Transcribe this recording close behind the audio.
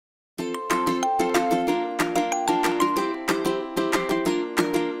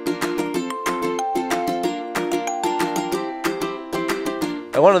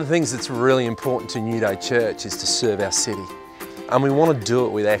And one of the things that's really important to Newday Church is to serve our city. And we want to do it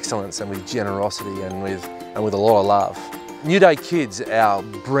with excellence and with generosity and with a lot of love. Newday Kids, our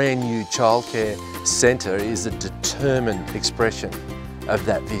brand new childcare centre, is a determined expression of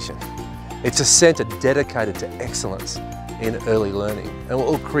that vision. It's a centre dedicated to excellence in early learning, and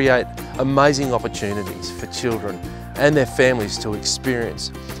will create amazing opportunities for children and their families to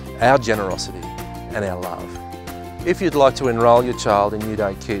experience our generosity and our love. If you'd like to enrol your child in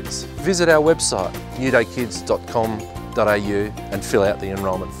Newday Kids, visit our website newdaykids.com.au and fill out the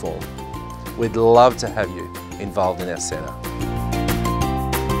enrolment form. We'd love to have you involved in our centre.